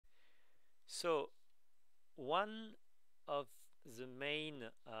So one of the main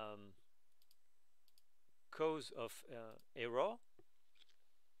cause of error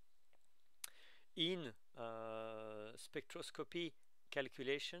in spectroscopy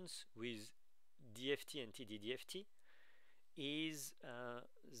calculations with DFT and TD-DFT is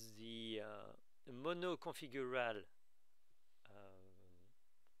the monoconfigural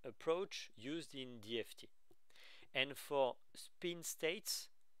approach used in DFT. And for spin states,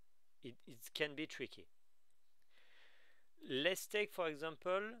 it can be tricky. Let's take, for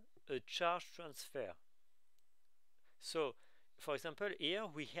example, a charge transfer. So, for example, here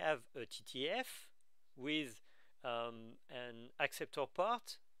we have a TTF with an acceptor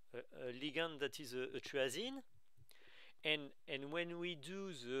part, a ligand that is a triazine, and when we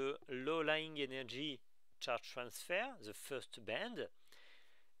do the low-lying energy charge transfer, the first band,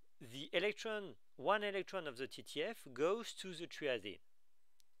 the electron, one electron of the TTF goes to the triazine.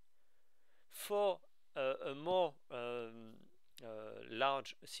 For a more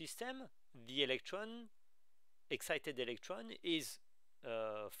large system, the excited electron is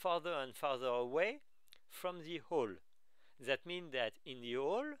farther and farther away from the hole. That means that in the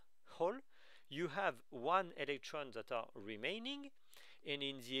hole you have one electron that are remaining, and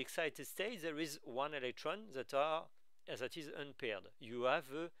in the excited state there is one electron that is unpaired. You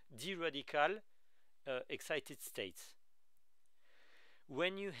have a d radical excited states.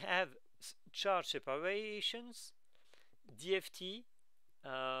 When you have charge separations, DFT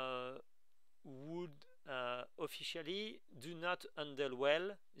would officially do not handle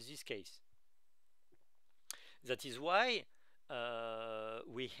well this case. That is why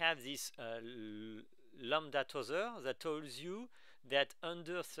we have this lambda tether that tells you that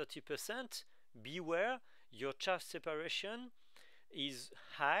under 30%, beware, your charge separation is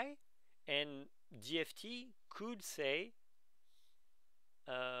high, and DFT could say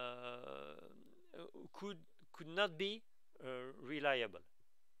could not be reliable.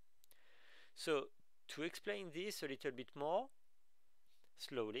 So to explain this a little bit more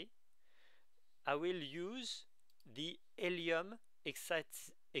slowly, I will use the helium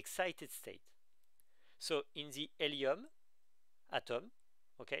excited state. So in the helium atom,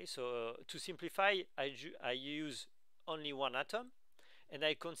 okay, so to simplify, I use only one atom, and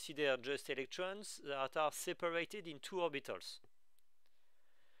I consider just electrons that are separated in two orbitals.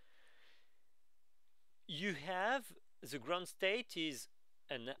 You have the ground state is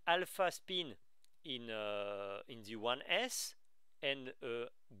an alpha spin in the 1s and a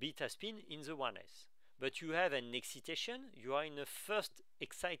beta spin in the 1s. But you have an excitation, you are in a first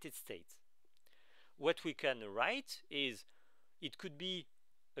excited state. What we can write is it could be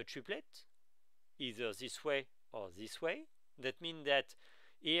a triplet, either this way or this way. That means that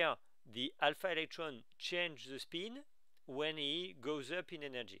here the alpha electron changes the spin when he goes up in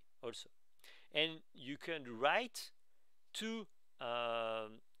energy also. And you can write two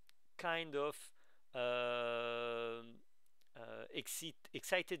kind of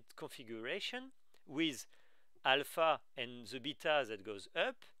excited configuration with alpha and the beta that goes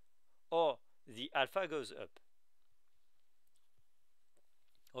up, or the alpha goes up.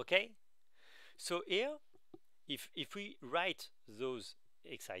 Okay? So here, if we write those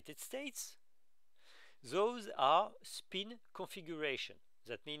excited states, those are spin configuration.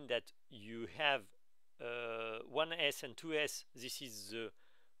 That means that you have 1s and 2s. This is the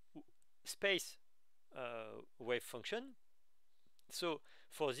space wave function. So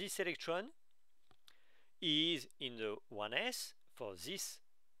for this electron, he is in the 1s. For this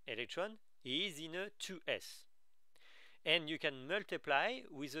electron, he is in a 2s. And you can multiply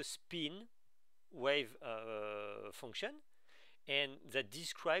with a spin wave function, and that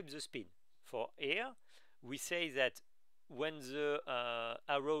describes the spin. For air, we say that when the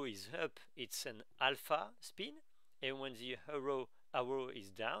arrow is up, it's an alpha spin, and when the arrow is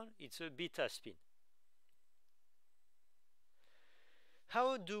down, it's a beta spin.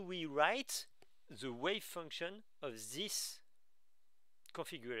 How do we write the wave function of this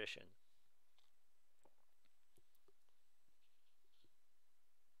configuration?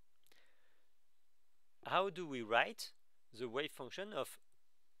 How do we write the wave function of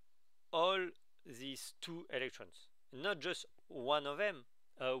all these two electrons? Not just one of them,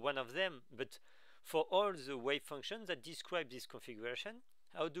 but for all the wave functions that describe this configuration,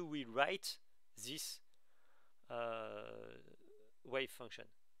 how do we write this wave function?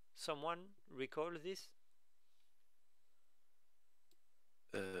 Someone recall this?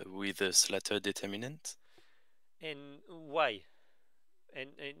 With a Slater determinant. And why?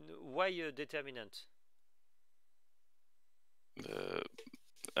 And why a determinant?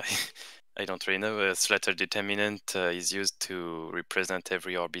 I don't really know. A Slater determinant is used to represent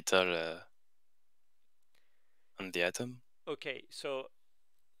every orbital on the atom? Okay, so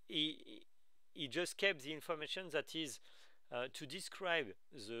he just kept the information that is to describe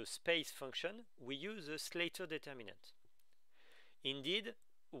the space function, we use a Slater determinant. Indeed,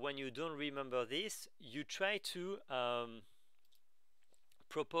 when you don't remember this, you try to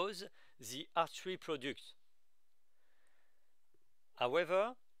propose the archery product.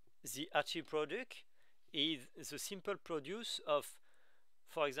 However, the archery product is the simple produce of,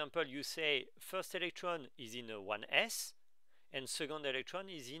 for example, you say first electron is in a 1s and second electron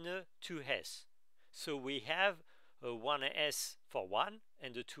is in a 2s. So we have a 1s for 1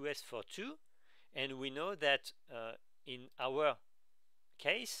 and a 2s for 2, and we know that in our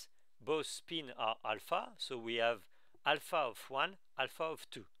case both spin are alpha, so we have alpha of 1, alpha of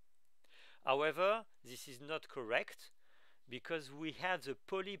 2. However, this is not correct because we have the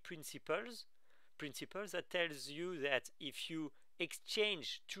poly principles that tells you that if you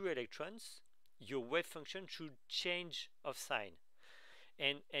exchange two electrons, your wave function should change of sign.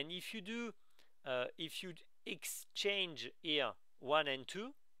 And if you do, if you exchange here 1 and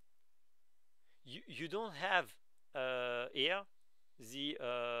 2, you don't have here the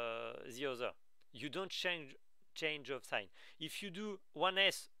other. You don't change of sign. If you do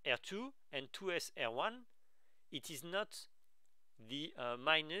 1s R2 and 2s R1, it is not the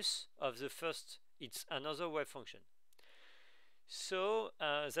minus of the first, it's another wave function. So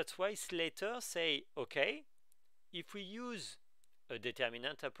that's why Slater say, okay, if we use a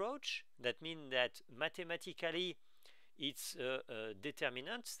determinant approach, that means that mathematically it's a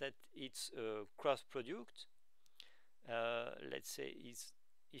determinant, that it's a cross product. Let's say is,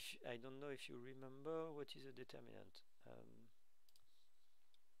 if I don't know if you remember what is a determinant.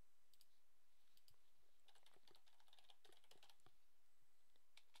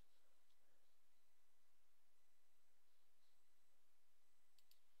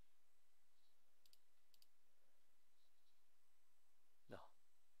 No.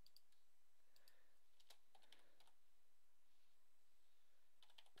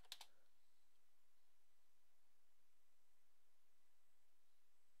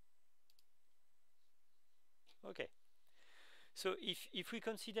 Okay. So if we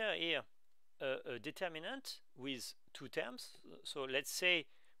consider here a determinant with two terms, so let's say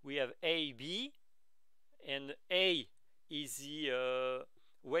we have A, B, and A is the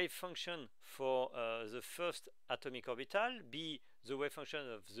wave function for the first atomic orbital, B the wave function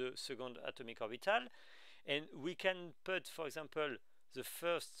of the second atomic orbital, and we can put, for example, the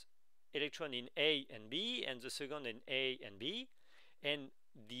first electron in A and B and the second in A and B, and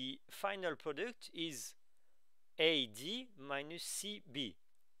the final product is AD minus CB.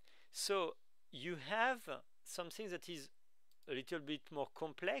 So you have something that is a little bit more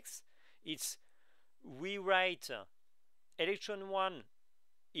complex. It's, we write electron 1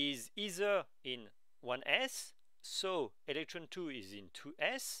 is either in 1s, so electron 2 is in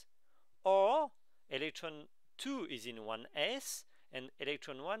 2s, or electron 2 is in 1s and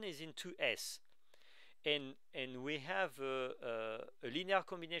electron 1 is in 2s. And we have a linear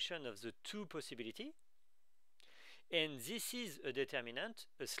combination of the two possibilities. And this is a determinant,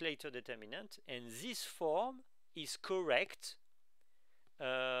 a Slater determinant, and this form is correct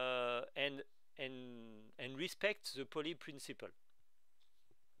and respects the poly principle.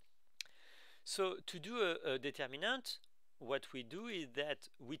 So to do a determinant, what we do is that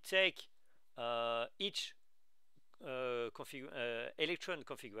we take each electron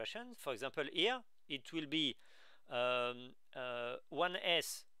configuration. For example, here it will be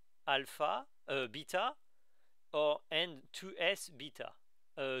 1s alpha beta, or and 2s beta,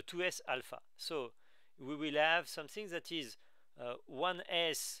 2s alpha. So we will have something that is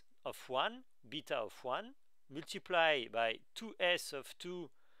 1s of 1, beta of 1, multiplied by 2s of 2,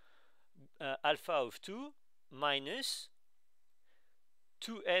 alpha of 2, minus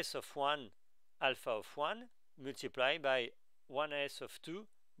 2s of 1, alpha of 1, multiplied by 1s of 2,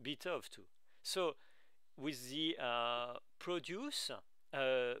 beta of 2. So with the produce,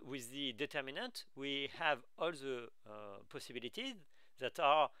 with the determinant, we have all the possibilities that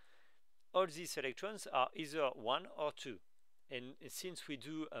are, all these electrons are either 1 or 2. And since we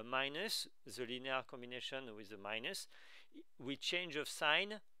do a minus, the linear combination with the minus, we change of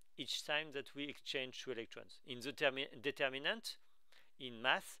sign each time that we exchange two electrons. In the determinant, in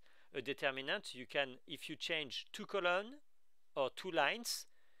math, a determinant, you can, if you change two columns or two lines,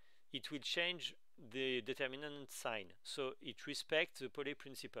 it will change the determinant sign. So it respects the poly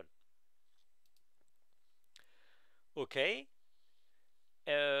principle. Okay.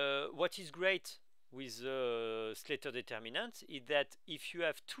 What is great with the Slater determinant is that if you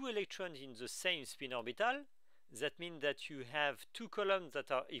have two electrons in the same spin orbital, that means that you have two columns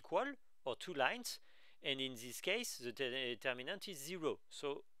that are equal, or two lines, and in this case the determinant is 0,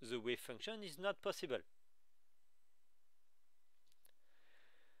 so the wave function is not possible.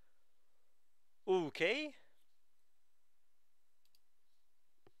 Okay.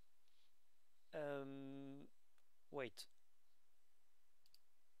 Wait.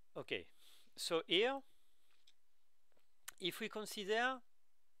 Okay, so here, if we consider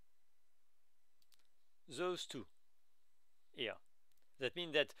those two here, that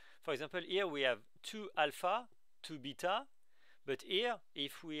means that, for example, here we have 2 alpha, 2 beta, but here,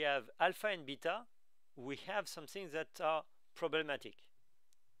 if we have alpha and beta, we have some things that are problematic.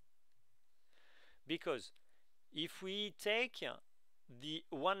 Because if we take the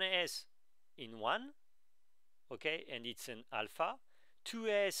 1s in 1, okay, and it's an alpha,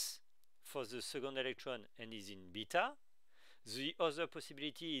 2s for the second electron and is in beta, the other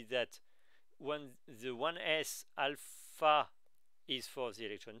possibility is that the 1s alpha is for the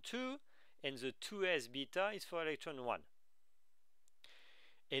electron 2 and the 2s beta is for electron 1.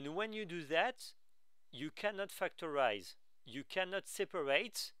 And when you do that, you cannot factorize, you cannot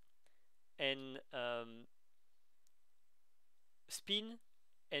separate and spin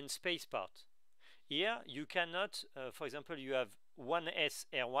and space part. Here you cannot, for example, you have 1s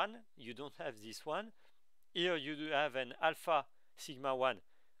R1, you don't have this one. Here you do have an alpha sigma 1,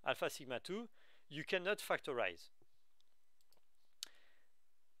 alpha sigma 2, you cannot factorize.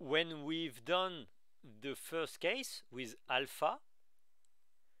 When we've done the first case with alpha,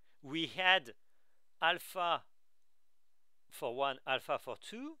 we had alpha for 1, alpha for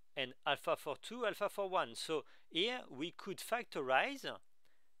 2, and alpha for 2, alpha for 1. So here we could factorize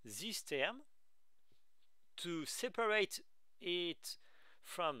this term to separate it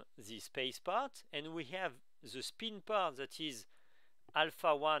from the space part, and we have the spin part that is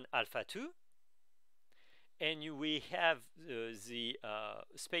alpha 1, alpha 2, and we have the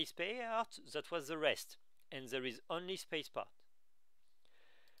space part that was the rest, and there is only space part.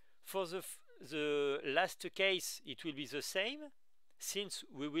 For the last case, it will be the same, since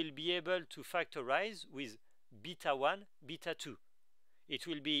we will be able to factorize with beta 1, beta 2. It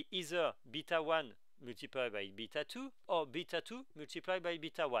will be either beta 1 multiplied by beta 2 or beta 2 multiplied by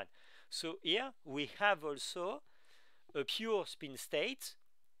beta 1. So here we have also a pure spin state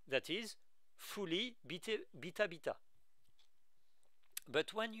that is fully beta beta.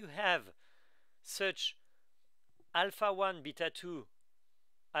 But when you have such alpha 1 beta 2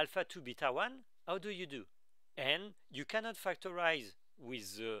 alpha 2 beta 1, how do you do? And you cannot factorize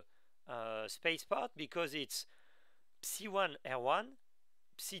with the space part because it's psi1 R1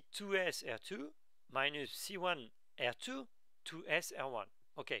 psi2s R2 minus psi1 R2 2s R1.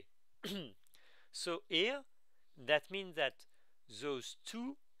 Okay. So here that means that those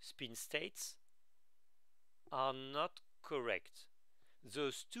two spin states are not correct.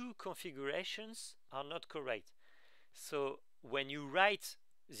 Those two configurations are not correct. So when you write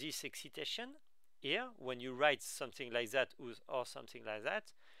this excitation here, when you write something like that or something like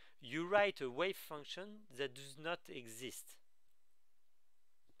that, you write a wave function that does not exist.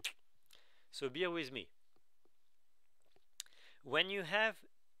 So bear with me. When you have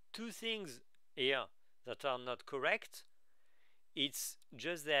two things here that are not correct, it's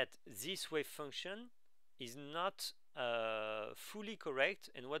just that this wave function is not fully correct,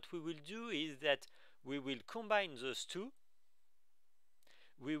 and what we will do is that we will combine those two.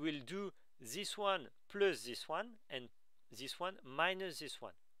 We will do this one plus this one and this one minus this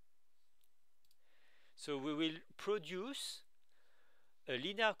one. So we will produce a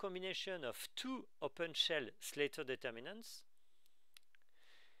linear combination of two open shell Slater determinants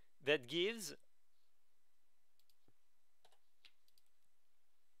that gives,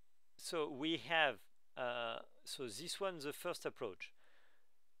 so we have so this one, the first approach,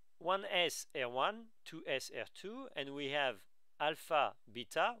 1s R1 2s R2, and we have alpha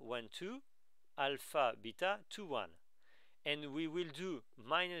beta 1 2 alpha beta 2 1, and we will do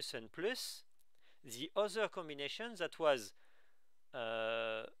minus and plus the other combination that was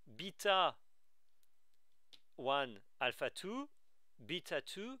beta 1 alpha 2 beta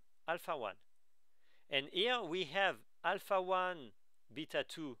 2 alpha 1, and here we have alpha 1 beta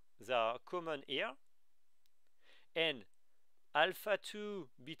 2 that are common here, and alpha 2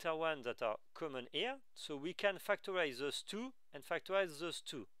 beta 1 that are common here, so we can factorize those two and factorize those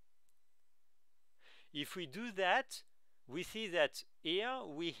two. If we do that, we see that here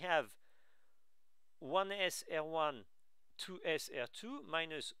we have 1s R1 2s R2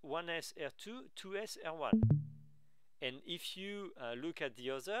 minus 1s R2 2s R1, and if you look at the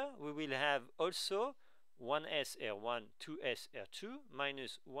other, we will have also 1s R1 2s R2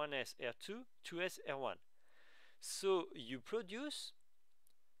 minus 1s R2 2s R1. So you produce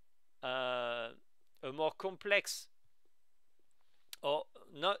a a more complex, or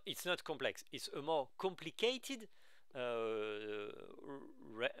not, it's not complex, it's a more complicated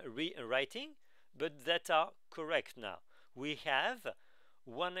writing, but that are correct now. We have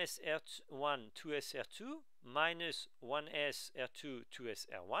 1s_1 2s_2 minus 1s_2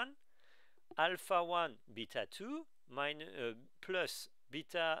 2s_1 alpha 1 beta 2 plus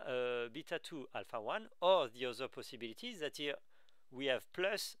beta 2 alpha 1, or the other possibilities that here we have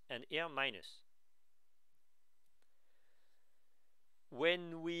plus and here minus.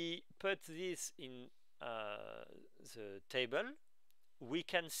 When we put this in the table, we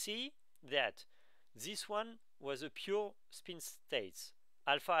can see that this one was a pure spin states,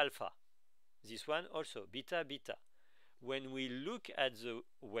 alpha alpha. This one also, beta beta. When we look at the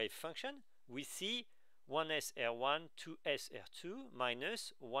wave function, we see 1s_1 2s_2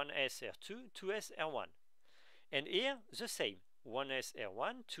 minus 1s_2 2s_1. And here, the same,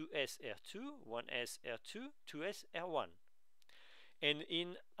 1s_1 2s_2 1s_2 2s_1. And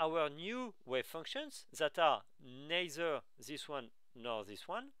in our new wave functions that are neither this one nor this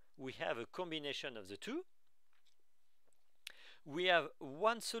one, we have a combination of the two. We have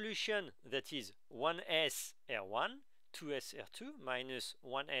one solution that is 1s_1 2s_2 minus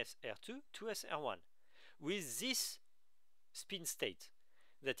 1s_2 2s_1 with this spin state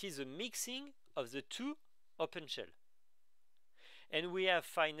that is a mixing of the two open shell. And we have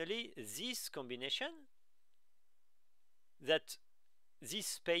finally this combination, that this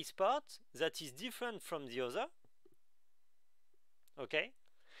space part that is different from the other, okay,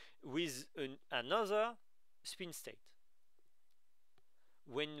 with another spin state.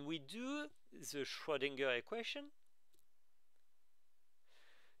 When we do the Schrödinger equation,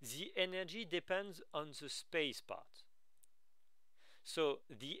 the energy depends on the space part. So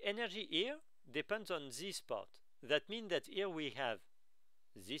the energy here depends on this part. That means that here we have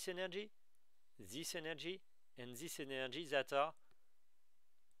this energy, and this energy that are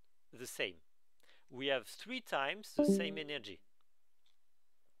the same. We have 3 times the same energy.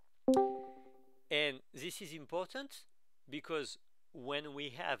 And this is important because when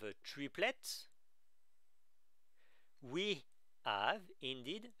we have a triplet, we have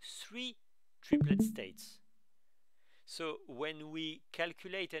indeed 3 triplet states. So when we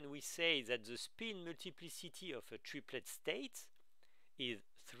calculate and we say that the spin multiplicity of a triplet state is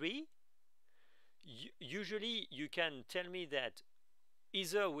 3, usually you can tell me that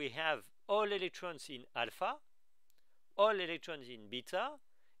either we have all electrons in alpha, all electrons in beta,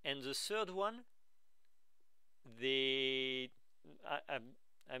 and the third one,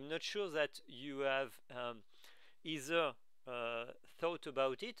 I'm not sure that you have either thought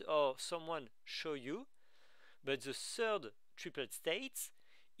about it or someone show you, but the third triplet state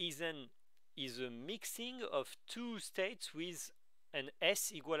is a mixing of 2 states with an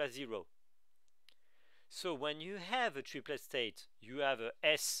s equal to 0. So when you have a triplet state, you have a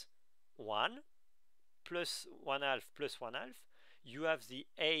S1 plus 1/2 plus 1/2. You have the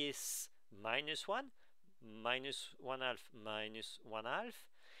S minus 1, minus 1/2 minus 1/2.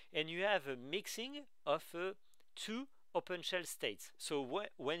 And you have a mixing of 2 open shell states. So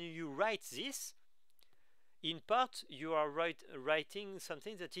when you write this, in part you are writing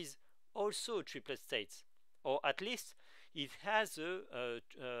something that is also a triplet state. Or at least it has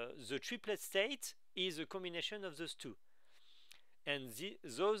the triplet state is a combination of those two. And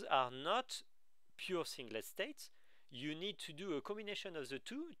those are not pure singlet states. You need to do a combination of the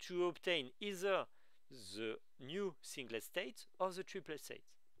two to obtain either the new singlet state or the triplet state.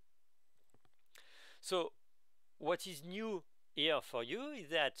 So what is new here for you is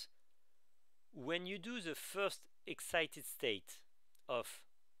that when you do the first excited state of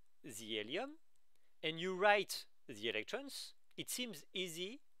the helium and you write the electrons, it seems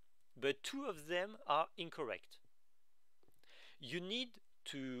easy, but 2 of them are incorrect. You need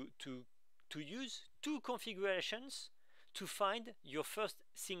to use 2 configurations to find your first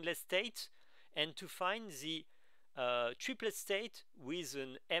singlet state and to find the triplet state with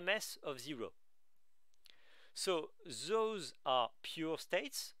an ms of 0. So those are pure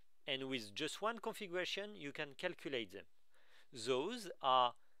states, and with just one configuration you can calculate them. Those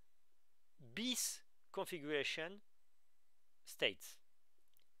are bis configuration states.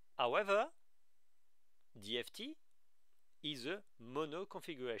 However, DFT is a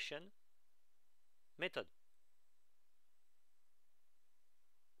monoconfiguration method.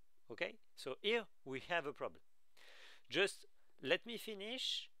 Okay, so here we have a problem. Just let me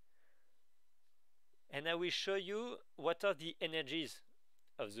finish and I will show you what are the energies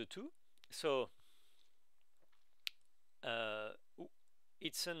of the two. So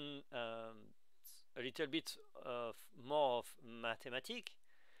it's a little bit more of mathematics,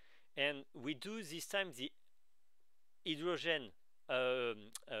 And we do this time the hydrogen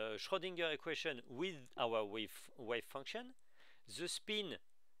Schrödinger equation with our wave function. The spin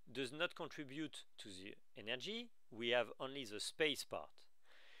does not contribute to the energy. We have only the space part.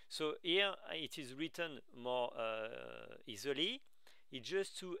 So here it is written more easily. It's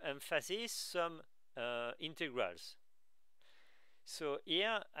just to emphasize some integrals. So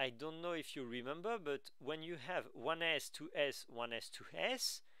here, I don't know if you remember, but when you have 1s, 2s, 1s,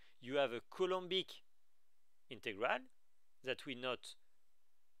 2s, you have a Coulombic integral that we note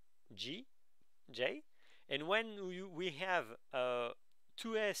J. And when we have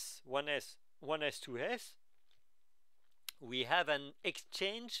 2s, 1s, 1s, 2s, we have an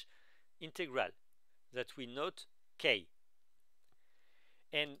exchange integral that we note K.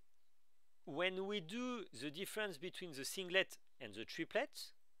 And when we do the difference between the singlet and the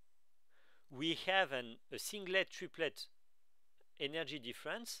triplet, we have a singlet triplet energy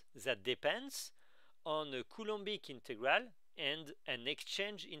difference that depends on a Coulombic integral and an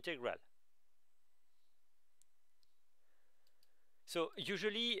exchange integral. So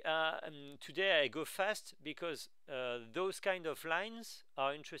usually today I go fast because those kind of lines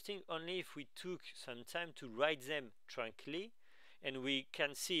are interesting only if we took some time to write them tranquilly and we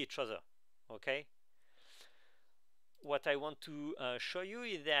can see each other. Okay? What I want to show you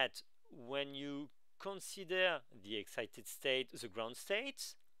is that when you consider the excited state, the ground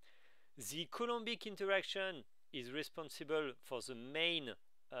states, the Coulombic interaction is responsible for the main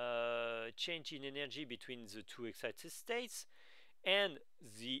change in energy between the two excited states, and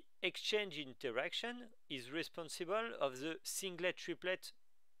the exchange interaction is responsible of the singlet triplet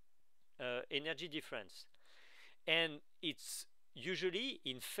energy difference. And it's usually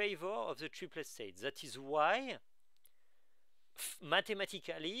in favor of the triplet state. That is why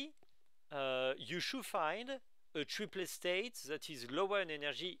mathematically you should find a triplet state that is lower in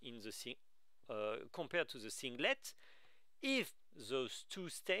energy in the compared to the singlet if those two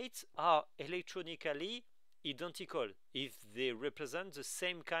states are electronically identical, if they represent the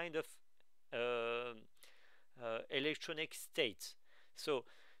same kind of electronic state. So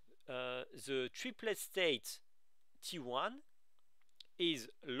the triplet state T1 is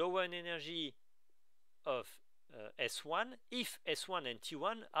lower in energy of S1 if S1 and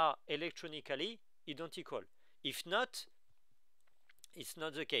T1 are electronically identical. If not, it's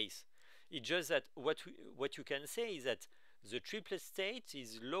not the case. It's just that what you can say is that the triplet state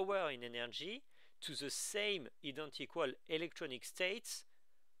is lower in energy to the same identical electronic states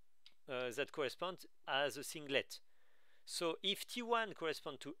that correspond as a singlet. So if T1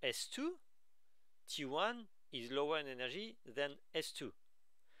 corresponds to S2, T1 is lower in energy than S2.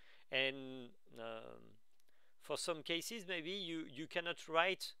 And for some cases, maybe you cannot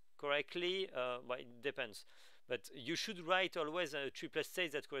write correctly, well, it depends. But you should write always a triplet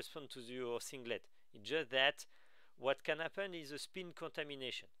state that corresponds to your singlet. It's just that what can happen is a spin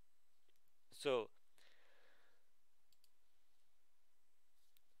contamination. So,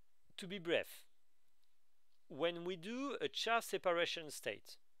 to be brief, when we do a charge separation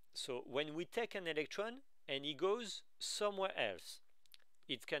state, so when we take an electron and it goes somewhere else,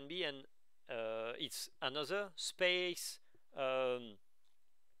 it can be it's another space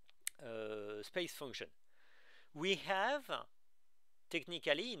space function. We have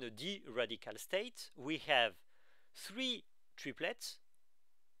technically in a d radical state we have 3 triplets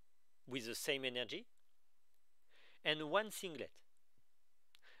with the same energy and 1 singlet.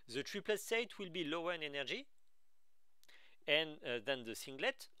 The triplet state will be lower in energy and than the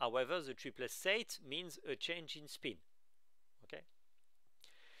singlet. However, the triplet state means a change in spin. Okay.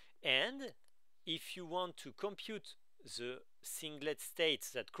 And if you want to compute the singlet states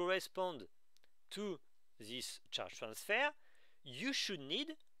that correspond to this charge transfer, you should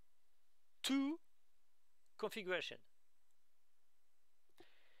need 2 configurations.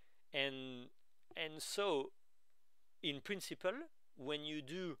 And so, in principle, when you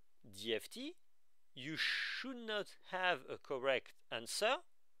do DFT, you should not have a correct answer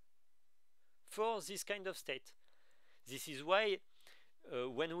for this kind of state. This is why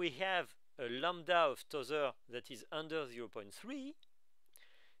when we have a lambda of Tozer that is under 0.3,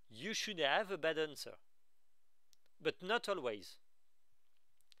 you should have a bad answer. But not always.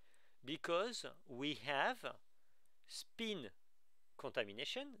 Because we have spin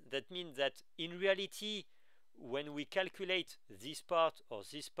contamination. That means that in reality, when we calculate this part or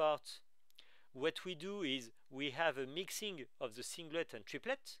this part, what we do is we have a mixing of the singlet and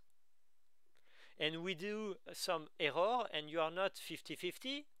triplet, and we do some error, and you are not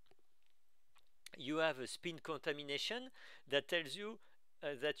 50-50. You have a spin contamination that tells you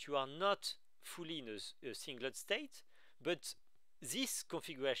that you are not fully in a singlet state, but this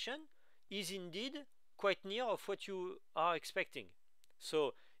configuration is indeed quite near of what you are expecting.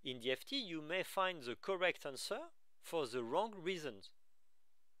 So in DFT, you may find the correct answer for the wrong reasons.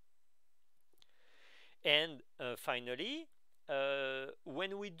 And finally,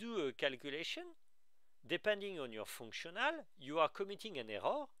 when we do a calculation, depending on your functional, you are committing an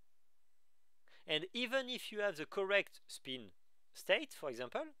error. And even if you have the correct spin state, for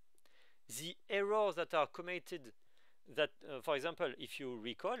example, the errors that are committed, that, for example, if you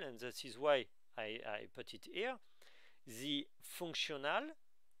recall, and this is why I put it here, the functional,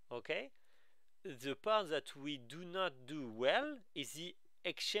 okay, the part that we do not do well is the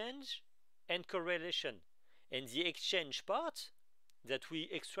exchange and correlation. And the exchange part, that we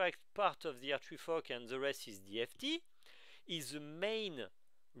extract part of the R3 fork and the rest is DFT, is the main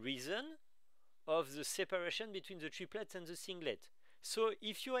reason of the separation between the triplet and the singlet. So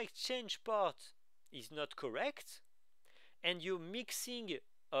if your exchange part is not correct, and your mixing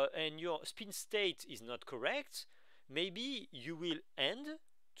and your spin state is not correct, maybe you will end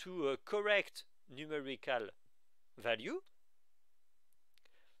to a correct numerical value,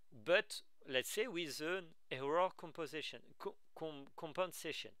 but let's say with an error compensation.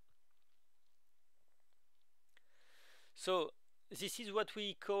 So this is what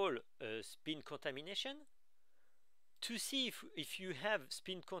we call spin contamination. To see if you have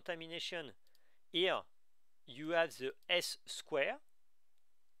spin contamination, here you have the S square.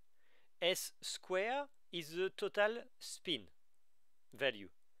 S square is the total spin value.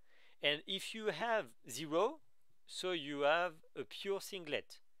 And if you have 0, so you have a pure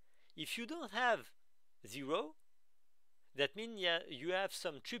singlet. If you don't have 0, that means you have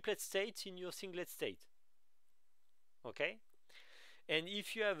some triplet states in your singlet state. Okay? And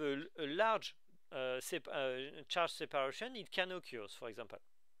if you have a large charge separation, it can occur, for example.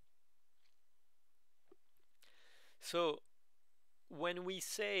 So when we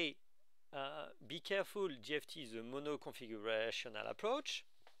say be careful, DFT is a monoconfigurational approach,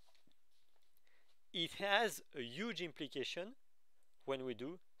 it has a huge implication when we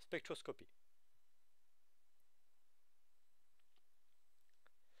do spectroscopy.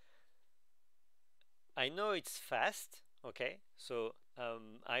 I know it's fast, okay? So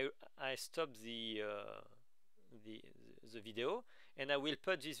I stopped the video, and I will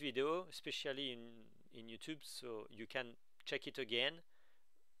put this video especially in YouTube, so you can check it again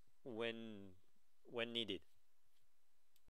when needed.